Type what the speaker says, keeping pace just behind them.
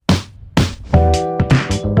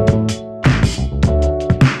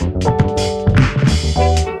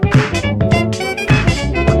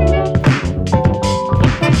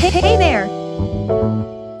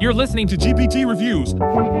listening to GPT Reviews,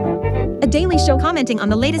 a daily show commenting on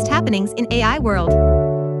the latest happenings in AI world.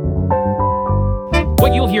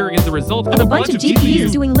 What you'll hear is the result Of a bunch of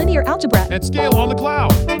GPUs doing linear algebra at scale on the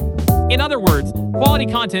cloud, In other words, quality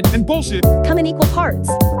content. and bullshit. come in equal parts.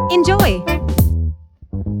 Enjoy!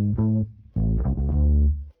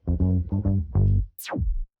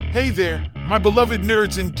 Hey there, my beloved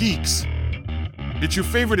nerds and geeks. It's your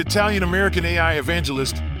favorite Italian-American AI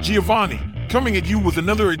evangelist, Giovanni, coming at you with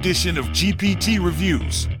another edition of GPT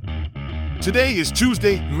Reviews. Today is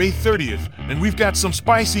Tuesday, May 30th, and we've got some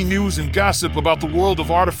spicy news and gossip about the world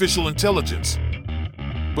of artificial intelligence.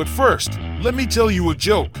 But first, let me tell you a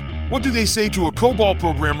joke. What do they say to a COBOL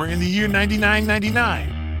programmer in the year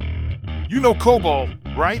 9999? You know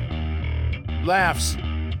COBOL, right? Laughs.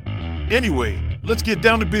 Anyway, let's get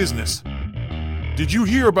down to business. Did you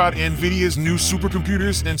hear about Nvidia's new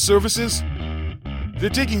supercomputers and services? They're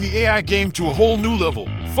taking the AI game to a whole new level,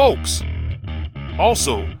 folks.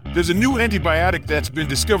 Also, there's a new antibiotic that's been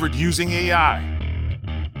discovered using AI.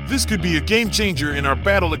 This could be a game changer in our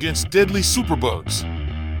battle against deadly superbugs.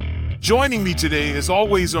 Joining me today, as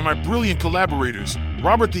always, are my brilliant collaborators,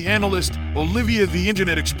 Robert the Analyst, Olivia the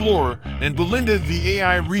Internet Explorer, and Belinda the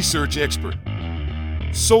AI Research Expert.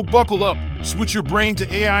 So buckle up, switch your brain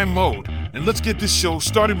to AI mode, and let's get this show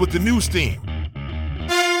started with the news theme.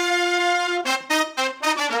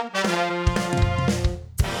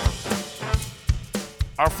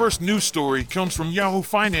 Our first news story comes from Yahoo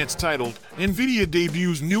Finance titled, Nvidia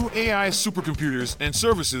debuts new AI supercomputers and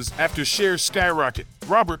services after shares skyrocket.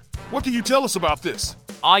 Robert, what can you tell us about this?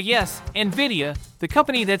 Yes, Nvidia, the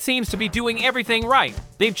company that seems to be doing everything right.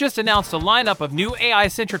 They've just announced a lineup of new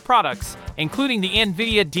AI-centric products, including the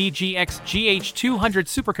Nvidia DGX GH200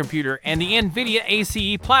 supercomputer and the Nvidia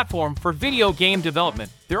ACE platform for video game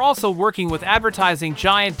development. They're also working with advertising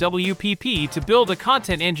giant WPP to build a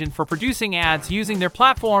content engine for producing ads using their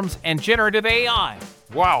platforms and generative AI.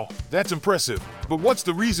 Wow, that's impressive. But what's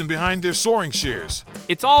the reason behind their soaring shares?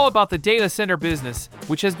 It's all about the data center business,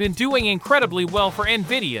 which has been doing incredibly well for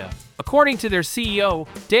Nvidia. According to their CEO,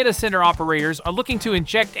 data center operators are looking to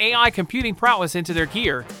inject AI computing prowess into their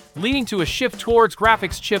gear, leading to a shift towards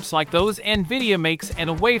graphics chips like those Nvidia makes and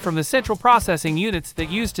away from the central processing units that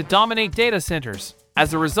used to dominate data centers.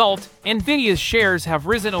 As a result, Nvidia's shares have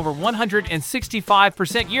risen over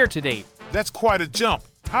 165% year-to-date. That's quite a jump.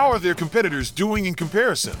 How are their competitors doing in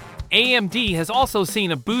comparison? AMD has also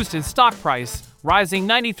seen a boost in stock price, rising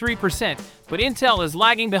 93%, but Intel is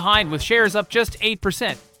lagging behind with shares up just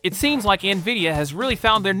 8%. It seems like Nvidia has really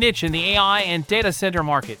found their niche in the AI and data center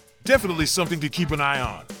market. Definitely something to keep an eye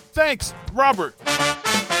on. Thanks, Robert.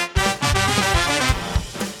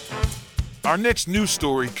 Our next news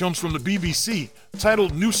story comes from the BBC,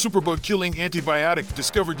 titled New Superbug-Killing Antibiotic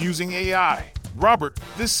Discovered Using AI. Robert,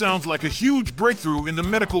 this sounds like a huge breakthrough in the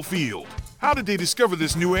medical field. How did they discover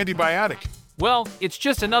this new antibiotic? Well, it's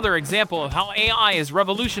just another example of how AI is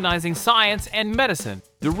revolutionizing science and medicine.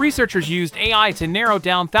 The researchers used AI to narrow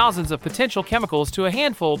down thousands of potential chemicals to a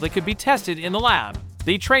handful that could be tested in the lab.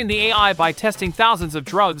 They trained the AI by testing thousands of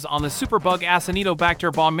drugs on the superbug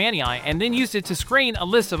Acinetobacter baumannii and then used it to screen a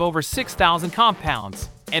list of over 6,000 compounds.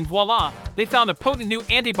 And voila, they found a potent new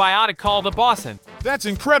antibiotic called abaucin. That's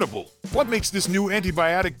incredible. What makes this new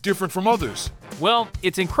antibiotic different from others? Well,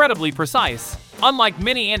 it's incredibly precise. Unlike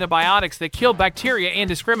many antibiotics that kill bacteria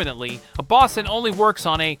indiscriminately, abaucin only works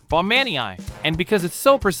on a baumannii. And because it's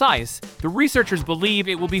so precise, the researchers believe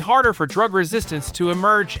it will be harder for drug resistance to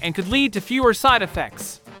emerge and could lead to fewer side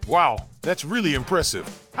effects. Wow, that's really impressive.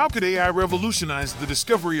 How could AI revolutionize the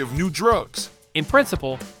discovery of new drugs? In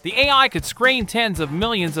principle, the AI could screen tens of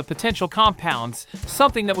millions of potential compounds,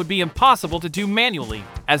 something that would be impossible to do manually.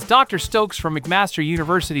 As Dr. Stokes from McMaster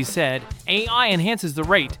University said, AI enhances the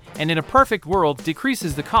rate, and in a perfect world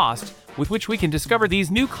decreases the cost, with which we can discover these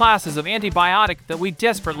new classes of antibiotic that we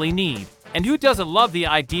desperately need. And who doesn't love the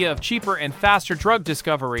idea of cheaper and faster drug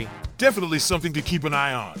discovery? Definitely something to keep an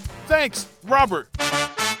eye on. Thanks, Robert.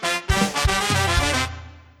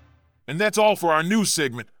 And that's all for our news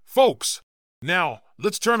segment, folks. Now,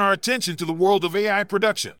 let's turn our attention to the world of AI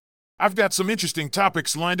production. I've got some interesting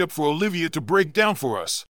topics lined up for Olivia to break down for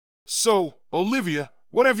us. So, Olivia,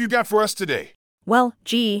 what have you got for us today? Well,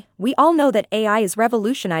 we all know that AI is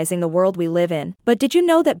revolutionizing the world we live in, but did you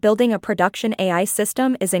know that building a production AI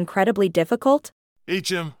system is incredibly difficult?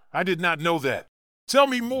 I did not know that. Tell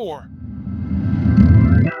me more.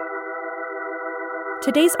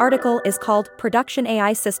 Today's article is called Production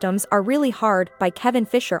AI Systems Are Really Hard by Kevin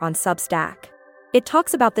Fisher on Substack. It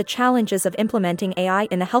talks about the challenges of implementing AI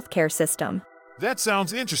in the healthcare system. That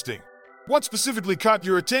sounds interesting. What specifically caught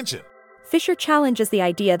your attention? Fisher challenges the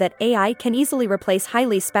idea that AI can easily replace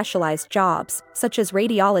highly specialized jobs, such as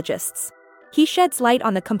radiologists. He sheds light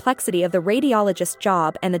on the complexity of the radiologist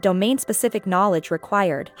job and the domain-specific knowledge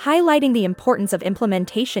required, highlighting the importance of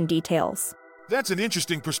implementation details. That's an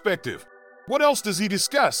interesting perspective. What else does he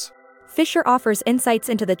discuss? Fisher offers insights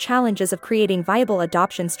into the challenges of creating viable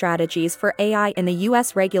adoption strategies for AI in the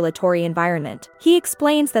U.S. regulatory environment. He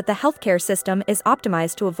explains that the healthcare system is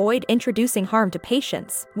optimized to avoid introducing harm to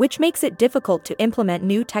patients, which makes it difficult to implement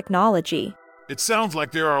new technology. It sounds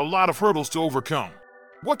like there are a lot of hurdles to overcome.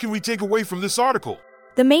 What can we take away from this article?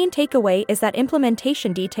 The main takeaway is that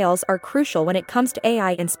implementation details are crucial when it comes to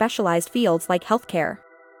AI in specialized fields like healthcare.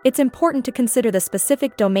 It's important to consider the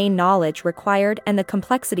specific domain knowledge required and the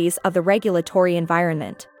complexities of the regulatory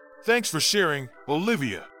environment. Thanks for sharing,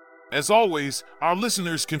 Olivia. As always, our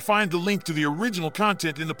listeners can find the link to the original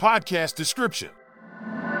content in the podcast description.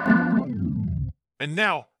 And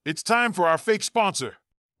now, it's time for our fake sponsor.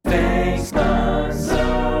 Fake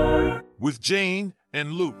sponsor. With Jane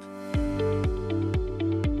and Luke.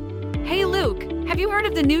 Hey Luke, have you heard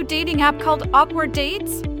of the new dating app called Awkward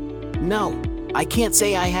Dates? No, I can't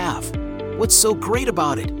say I have. What's so great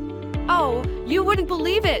about it? Oh, you wouldn't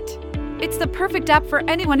believe it! It's the perfect app for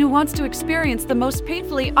anyone who wants to experience the most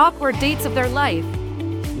painfully awkward dates of their life.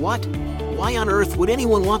 What? Why on earth would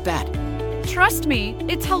anyone want that? Trust me,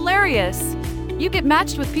 it's hilarious. You get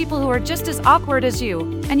matched with people who are just as awkward as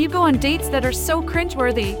you, and you go on dates that are so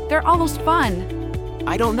cringeworthy, they're almost fun.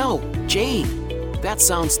 I don't know, Jane. That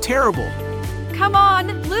sounds terrible. Come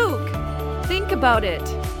on, Luke! Think about it.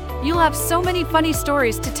 You'll have so many funny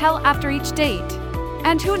stories to tell after each date.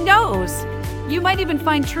 And who knows? You might even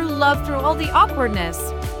find true love through all the awkwardness.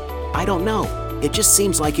 I don't know. It just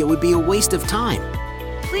seems like it would be a waste of time.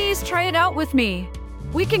 Please try it out with me.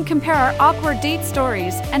 We can compare our awkward date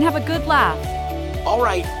stories and have a good laugh. All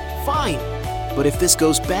right, fine. But if this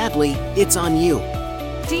goes badly, it's on you.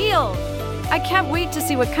 Deal! I can't wait to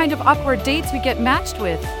see what kind of awkward dates we get matched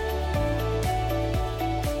with.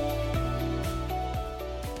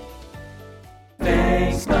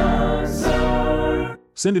 Fake sponsor.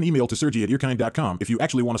 Send an email to sergi@earkind.com if you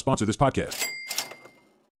actually want to sponsor this podcast.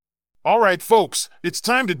 All right, folks, it's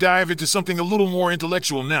time to dive into something a little more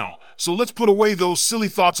intellectual now, so let's put away those silly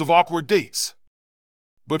thoughts of awkward dates.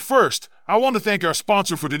 But first, I want to thank our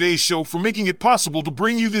sponsor for today's show for making it possible to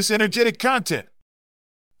bring you this energetic content.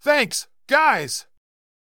 Thanks, guys!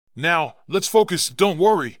 Now, let's focus. Don't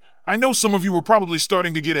worry. I know some of you were probably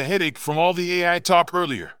starting to get a headache from all the AI talk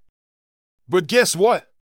earlier. But guess what?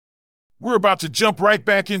 We're about to jump right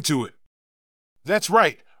back into it. That's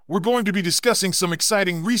right. We're going to be discussing some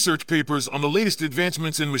exciting research papers on the latest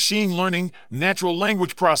advancements in machine learning, natural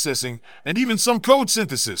language processing, and even some code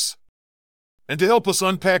synthesis. And to help us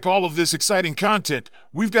unpack all of this exciting content,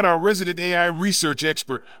 we've got our resident AI research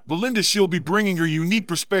expert, Belinda. She'll be bringing her unique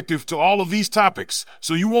perspective to all of these topics,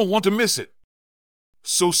 so you won't want to miss it.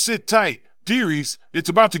 So sit tight, dearies, it's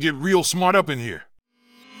about to get real smart up in here.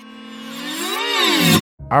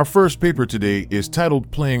 Our first paper today is titled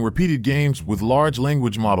Playing Repeated Games with Large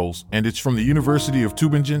Language Models, and it's from the University of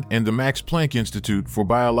Tübingen and the Max Planck Institute for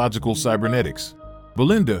Biological Cybernetics.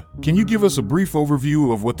 Belinda, can you give us a brief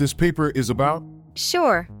overview of what this paper is about?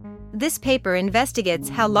 Sure. This paper investigates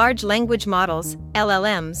how large language models,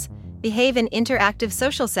 LLMs, behave in interactive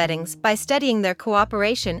social settings by studying their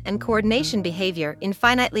cooperation and coordination behavior in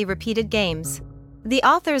finitely repeated games. The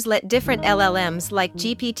authors let different LLMs like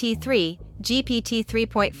GPT-3, GPT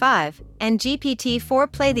 3.5, and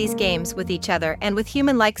GPT-4 play these games with each other and with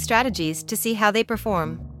human-like strategies to see how they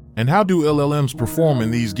perform. And how do LLMs perform in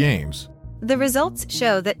these games? The results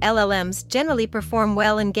show that LLMs generally perform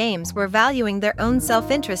well in games where valuing their own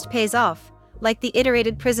self-interest pays off, like the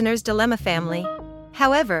iterated Prisoner's Dilemma family.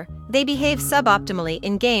 However, they behave suboptimally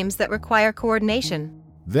in games that require coordination.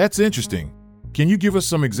 That's interesting. Can you give us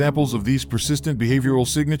some examples of these persistent behavioral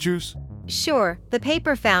signatures? Sure, the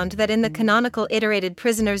paper found that in the canonical iterated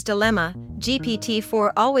Prisoner's Dilemma,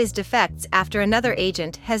 GPT-4 always defects after another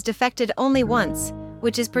agent has defected only once,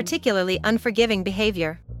 which is particularly unforgiving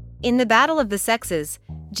behavior. In the Battle of the Sexes,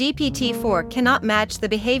 GPT-4 cannot match the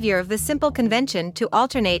behavior of the simple convention to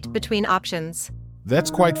alternate between options.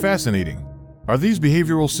 That's quite fascinating. Are these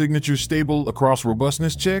behavioral signatures stable across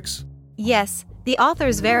robustness checks? Yes, the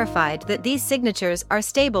authors verified that these signatures are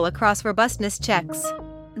stable across robustness checks.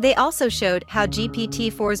 They also showed how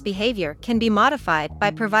GPT-4's behavior can be modified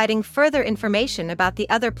by providing further information about the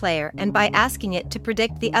other player and by asking it to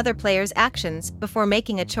predict the other player's actions before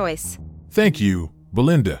making a choice. Thank you,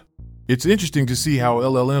 Belinda. It's interesting to see how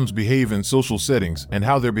LLMs behave in social settings and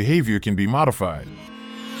how their behavior can be modified.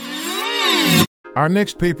 Our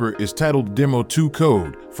next paper is titled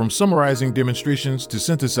Demo2Code, From Summarizing Demonstrations to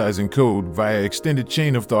Synthesizing Code via Extended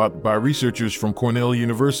Chain of Thought by researchers from Cornell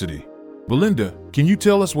University. Belinda, can you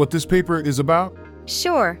tell us what this paper is about?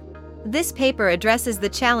 Sure. This paper addresses the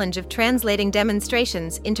challenge of translating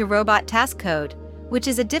demonstrations into robot task code, which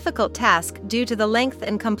is a difficult task due to the length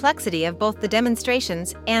and complexity of both the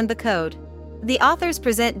demonstrations and the code. The authors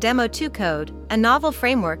present Demo2Code, a novel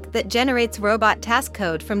framework that generates robot task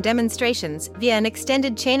code from demonstrations via an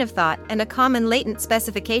extended chain of thought and a common latent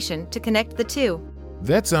specification to connect the two.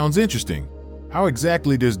 That sounds interesting. How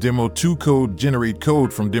exactly does Demo2Code generate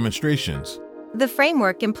code from demonstrations? The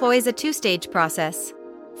framework employs a two-stage process.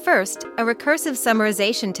 First, a recursive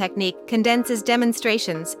summarization technique condenses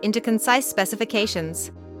demonstrations into concise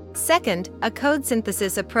specifications. Second, a code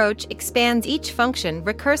synthesis approach expands each function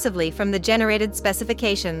recursively from the generated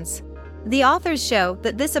specifications. The authors show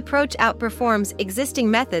that this approach outperforms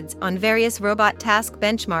existing methods on various robot task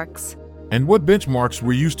benchmarks. And what benchmarks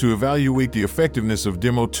were used to evaluate the effectiveness of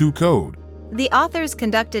Demo2Code? The authors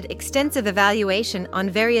conducted extensive evaluation on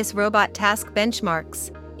various robot task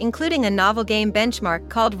benchmarks, including a novel game benchmark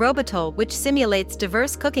called Robotol, which simulates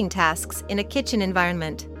diverse cooking tasks in a kitchen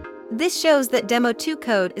environment. This shows that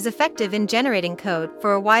Demo2Code is effective in generating code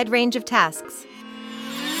for a wide range of tasks.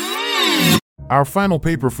 Our final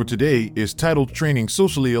paper for today is titled Training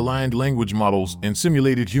Socially Aligned Language Models in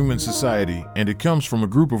Simulated Human Society, and it comes from a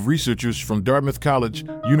group of researchers from Dartmouth College,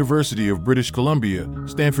 University of British Columbia,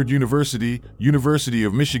 Stanford University, University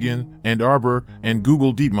of Michigan, Ann Arbor, and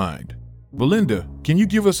Google DeepMind. Belinda, can you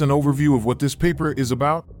give us an overview of what this paper is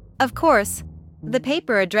about? Of course. The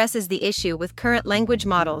paper addresses the issue with current language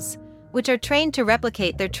models, which are trained to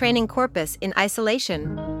replicate their training corpus in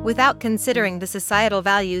isolation, without considering the societal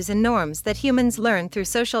values and norms that humans learn through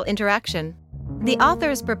social interaction. The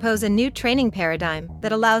authors propose a new training paradigm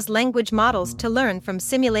that allows language models to learn from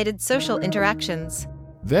simulated social interactions.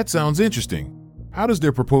 That sounds interesting. How does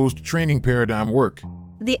their proposed training paradigm work?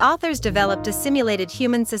 The authors developed a simulated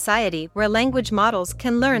human society where language models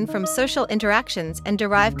can learn from social interactions and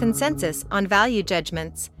derive consensus on value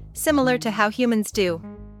judgments, similar to how humans do.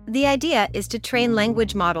 The idea is to train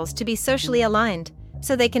language models to be socially aligned,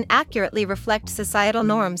 so they can accurately reflect societal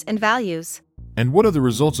norms and values. And what are the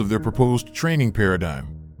results of their proposed training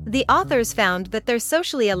paradigm? The authors found that their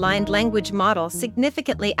socially aligned language model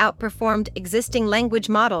significantly outperformed existing language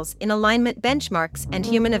models in alignment benchmarks and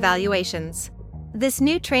human evaluations. This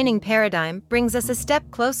new training paradigm brings us a step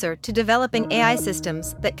closer to developing AI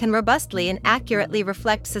systems that can robustly and accurately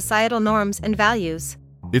reflect societal norms and values.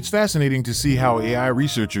 It's fascinating to see how AI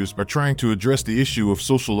researchers are trying to address the issue of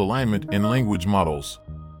social alignment in language models.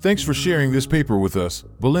 Thanks for sharing this paper with us,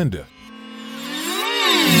 Belinda.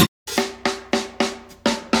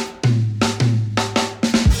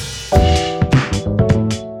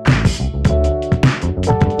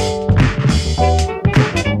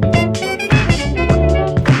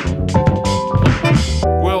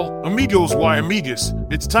 Amigos y amigas,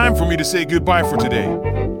 it's time for me to say goodbye for today.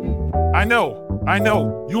 I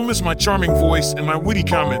know, you'll miss my charming voice and my witty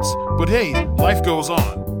comments, but hey, life goes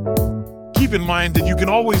on. Keep in mind that you can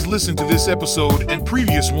always listen to this episode and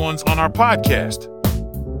previous ones on our podcast.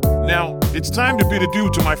 Now, it's time to bid adieu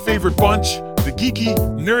to my favorite bunch, the geeky,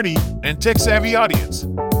 nerdy, and tech-savvy audience.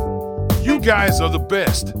 You guys are the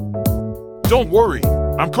best. Don't worry,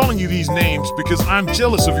 I'm calling you these names because I'm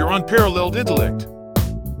jealous of your unparalleled intellect.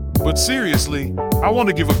 But seriously, I want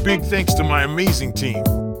to give a big thanks to my amazing team.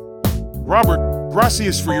 Robert,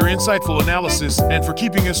 gracias for your insightful analysis and for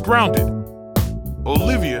keeping us grounded.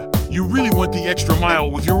 Olivia, you really went the extra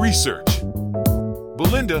mile with your research.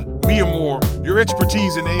 Belinda, mi amor, your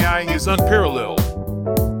expertise in AI is unparalleled.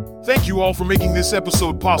 Thank you all for making this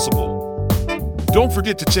episode possible. Don't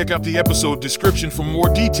forget to check out the episode description for more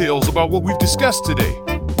details about what we've discussed today.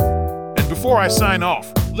 And before I sign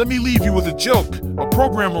off, let me leave you with a joke. A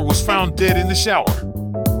programmer was found dead in the shower.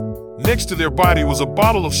 Next to their body was a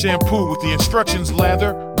bottle of shampoo with the instructions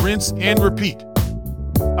lather, rinse, and repeat.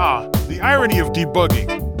 Ah, the irony of debugging.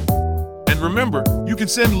 And remember, you can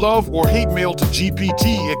send love or hate mail to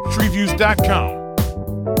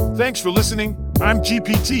gpt@treeviews.com. Thanks for listening. I'm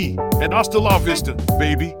GPT, and hasta la vista,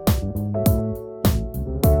 baby.